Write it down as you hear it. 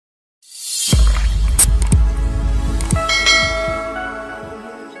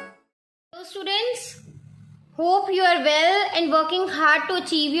students, hope you are well and working hard to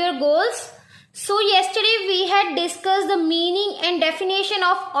achieve your goals. So yesterday we had discussed the meaning and definition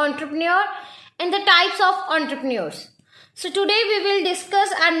of entrepreneur and the types of entrepreneurs. So today we will discuss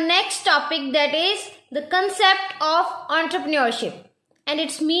our next topic, that is the concept of entrepreneurship and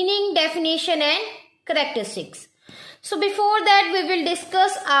its meaning, definition and characteristics. So before that we will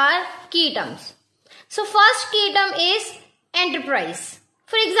discuss our key terms. So first key term is enterprise.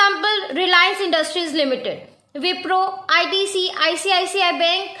 For example, Reliance Industries Limited, Wipro, ITC, ICSE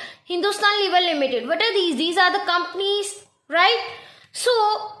Bank, Hindustan Lever Limited. What are these? These are the companies, right? So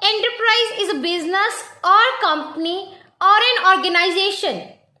enterprise is a business or company or an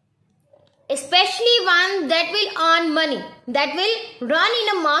organization, especially one that will earn money, that will run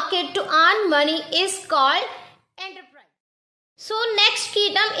in a market to earn money, is called enterprise. So next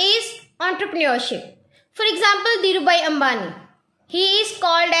key term is entrepreneurship. For example, Dhirubhai Ambani, he is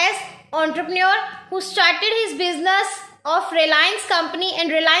called as entrepreneur who started his business of Reliance Company,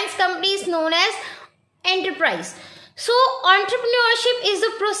 and Reliance Company is known as enterprise. So entrepreneurship is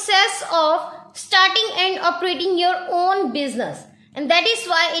the process of starting and operating your own business, and that is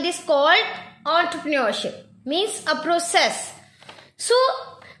why it is called entrepreneurship, means a process. So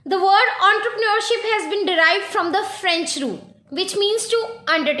the word entrepreneurship has been derived from the French root, which means to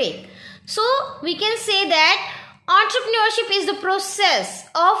undertake. So we can say that entrepreneurship is the process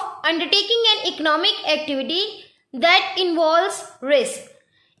of undertaking an economic activity that involves risk.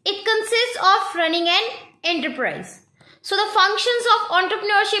 It consists of running an enterprise. So the functions of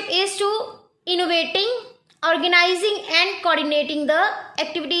entrepreneurship is to innovating, organizing and coordinating the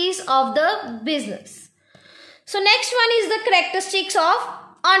activities of the business. So next one is the characteristics of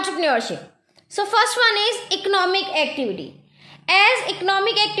entrepreneurship. So first one is economic activity. As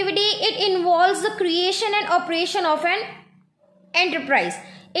economic activity, it involves the creation and operation of an enterprise.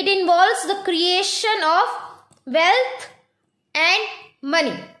 It involves the creation of wealth and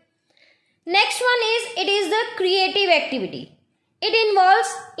money. Next one is, it is the creative activity. It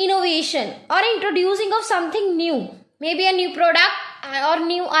involves innovation or introducing of something new, maybe a new product or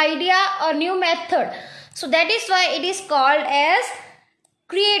new idea or new method. So that is why it is called as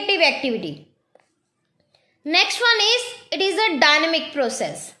creative activity. Next one is, it is a dynamic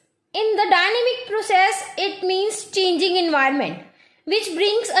process. In the dynamic process, it means changing environment, which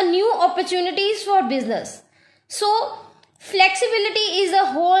brings a new opportunities for business. So flexibility is a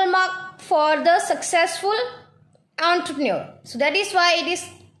hallmark for the successful entrepreneur. So that is why it is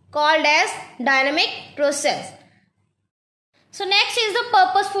called as dynamic process. So next is the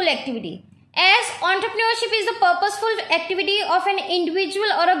purposeful activity. As entrepreneurship is the purposeful activity of an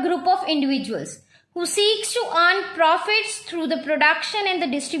individual or a group of individuals who seeks to earn profits through the production and the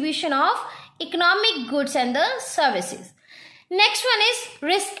distribution of economic goods and the services. Next one is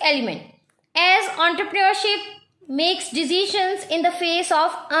risk element. As entrepreneurship makes decisions in the face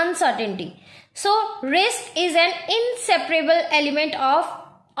of uncertainty. So risk is an inseparable element of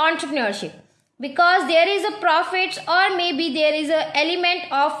entrepreneurship, because there is a profit or maybe there is an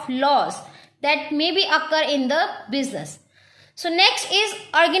element of loss that maybe occur in the business. So next is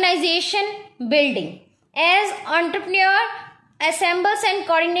organization building. As entrepreneur assembles and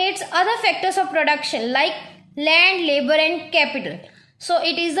coordinates other factors of production like land, labor and capital. So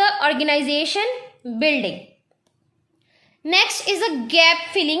it is the organization building. Next is a gap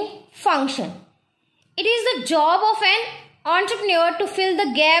filling function. It is the job of an entrepreneur to fill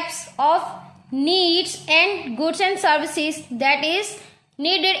the gaps of needs and goods and services that is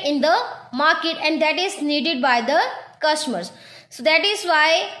needed in the market and that is needed by the customers. So that is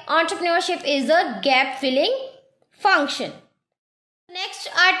why entrepreneurship is a gap filling function. Next,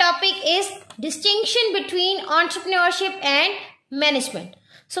 our topic is distinction between entrepreneurship and management.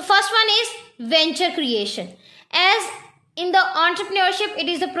 So first one is venture creation. As in the entrepreneurship, it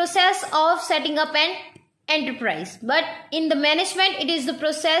is the process of setting up an enterprise, but in the management, it is the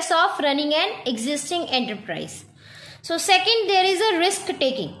process of running an existing enterprise. So second, there is a risk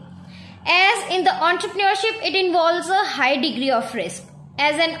taking. As in the entrepreneurship, it involves a high degree of risk,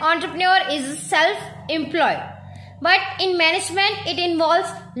 as an entrepreneur is self-employed. But in management, it involves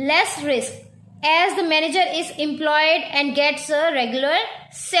less risk, as the manager is employed and gets a regular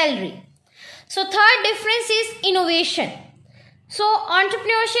salary. So third difference is innovation. So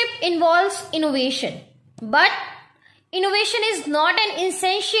entrepreneurship involves innovation, but innovation is not an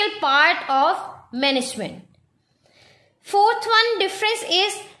essential part of management. Fourth one difference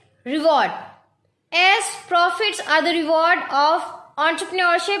is reward. As profits are the reward of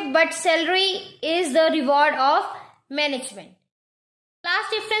entrepreneurship, but salary is the reward of management.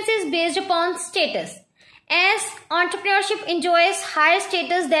 Last difference is based upon status. As entrepreneurship enjoys higher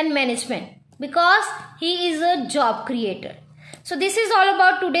status than management, because he is a job creator. So this is all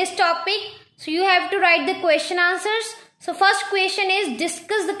about today's topic. So you have to write the question answers. So first question is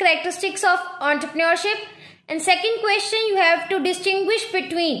discuss the characteristics of entrepreneurship. And second question, you have to distinguish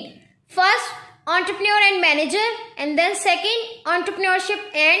between first entrepreneur and manager, and then second entrepreneurship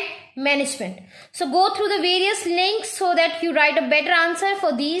and management. So go through the various links so that you write a better answer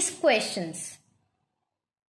for these questions.